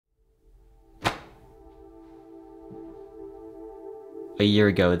A year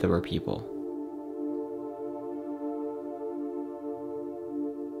ago, there were people.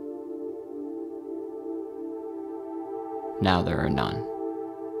 Now there are none.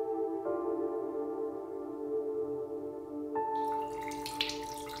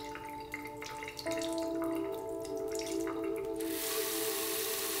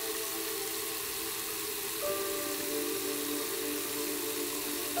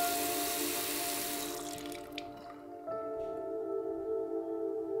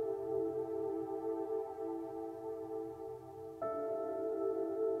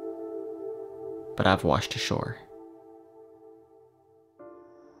 But I've washed ashore.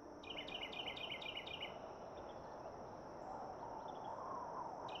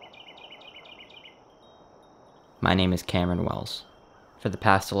 My name is Cameron Wells. For the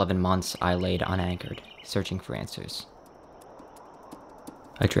past 11 months, I laid unanchored, searching for answers.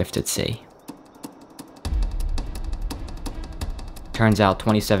 Adrift at sea. Turns out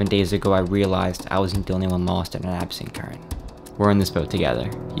 27 days ago I realized I wasn't the only one lost in an absent current. We're in this boat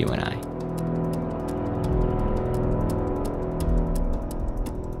together, you and I.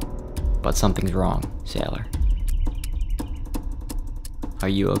 But something's wrong, sailor. Are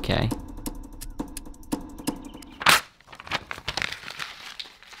you okay?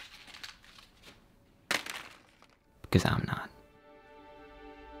 Because I'm not.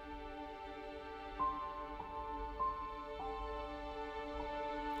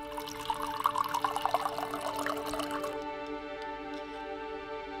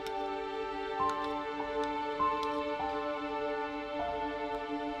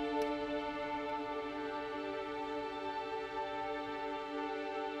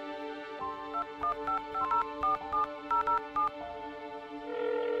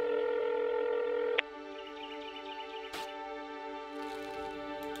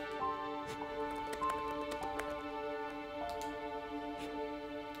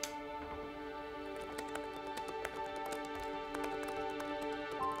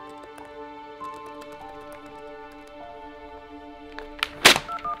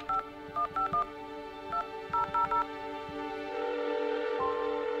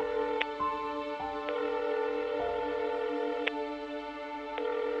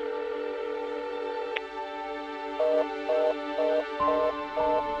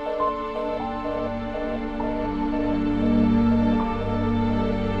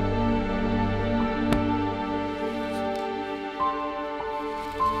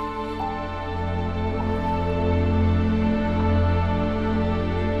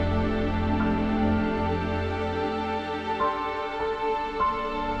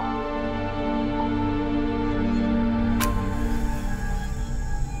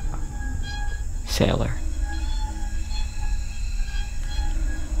 Sailor.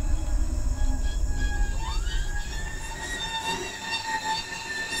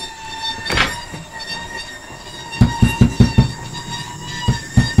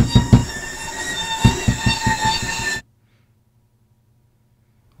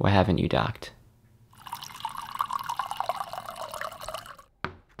 Why haven't you docked?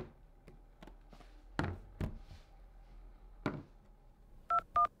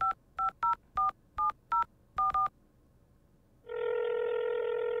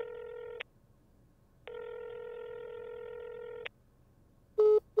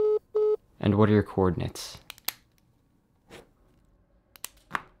 And what are your coordinates?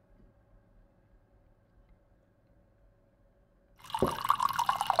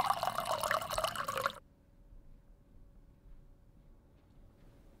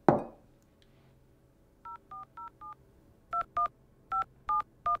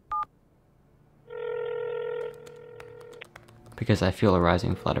 Because I feel a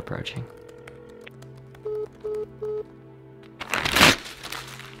rising flood approaching.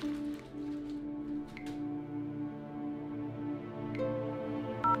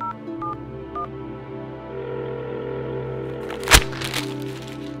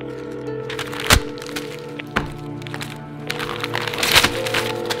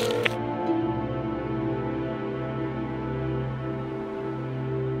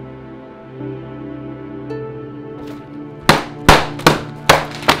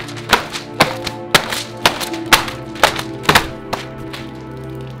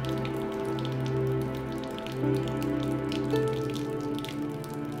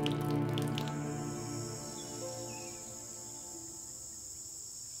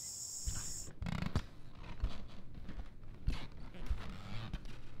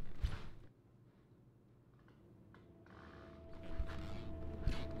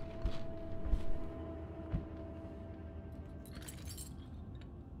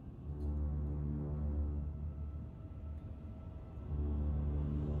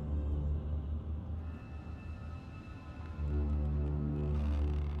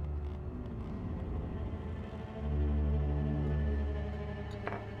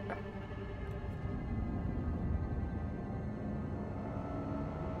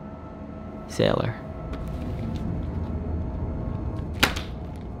 Sailor.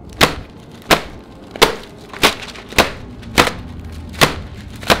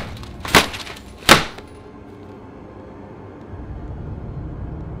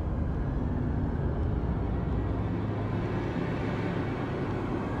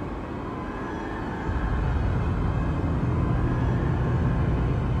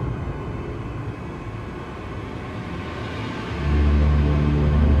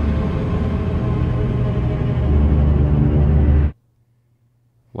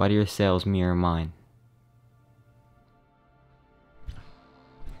 Why do your sails mirror mine?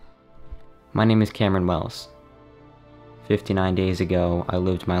 My name is Cameron Wells. 59 days ago, I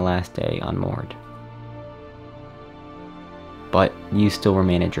lived my last day unmoored. But you still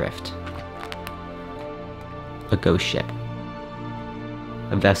remain adrift. A ghost ship.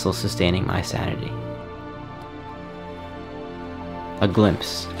 A vessel sustaining my sanity. A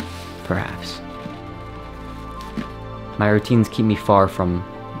glimpse, perhaps. My routines keep me far from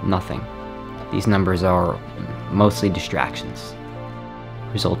nothing. These numbers are mostly distractions,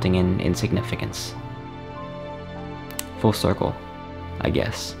 resulting in insignificance. Full circle, I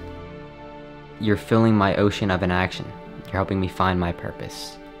guess. You're filling my ocean of inaction. You're helping me find my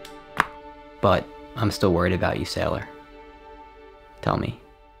purpose. But I'm still worried about you, Sailor. Tell me.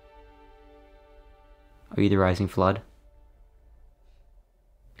 Are you the rising flood?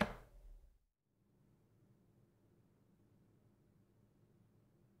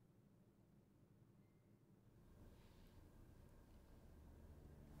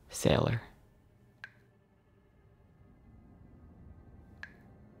 Sailor.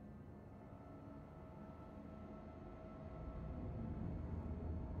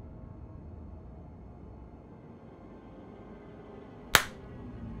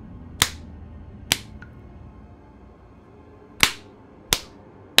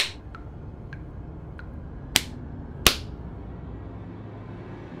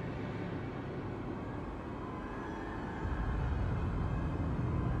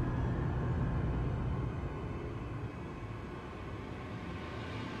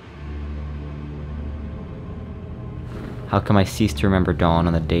 How come I cease to remember dawn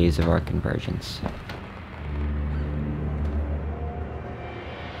on the days of our convergence?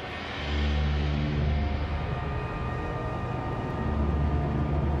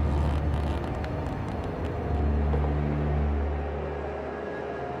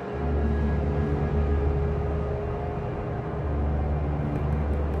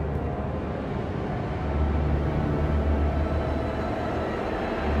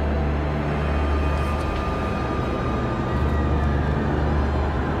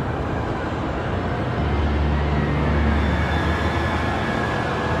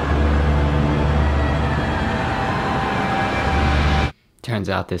 Turns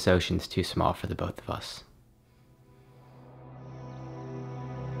out this ocean's too small for the both of us.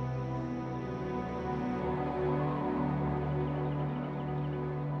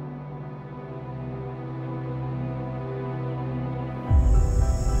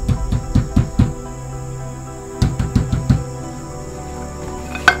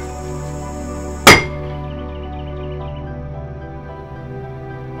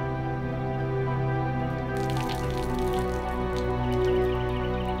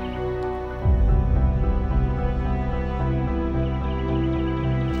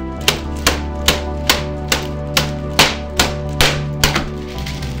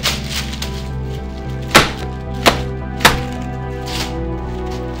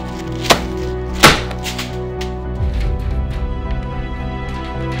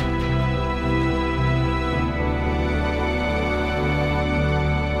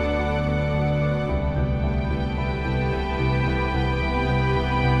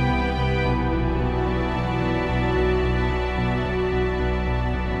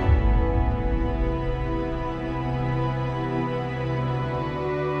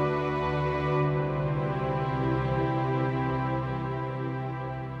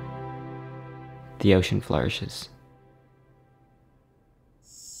 The ocean flourishes.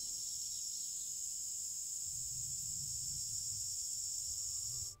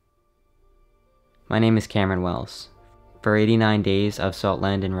 My name is Cameron Wells. For 89 days, I've sought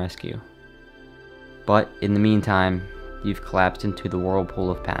land and rescue. But in the meantime, you've collapsed into the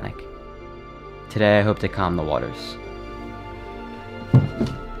whirlpool of panic. Today, I hope to calm the waters.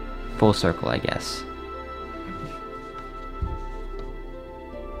 Full circle, I guess.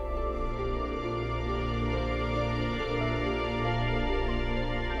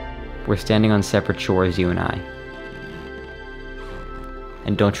 We're standing on separate shores, you and I.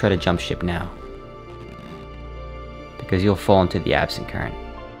 And don't try to jump ship now, because you'll fall into the absent current.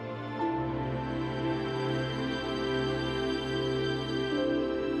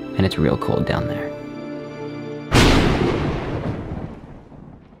 and it's real cold down there.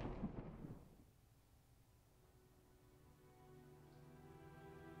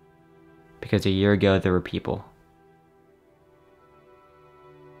 Because a year ago there were people,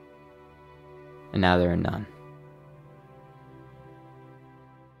 and now there are none.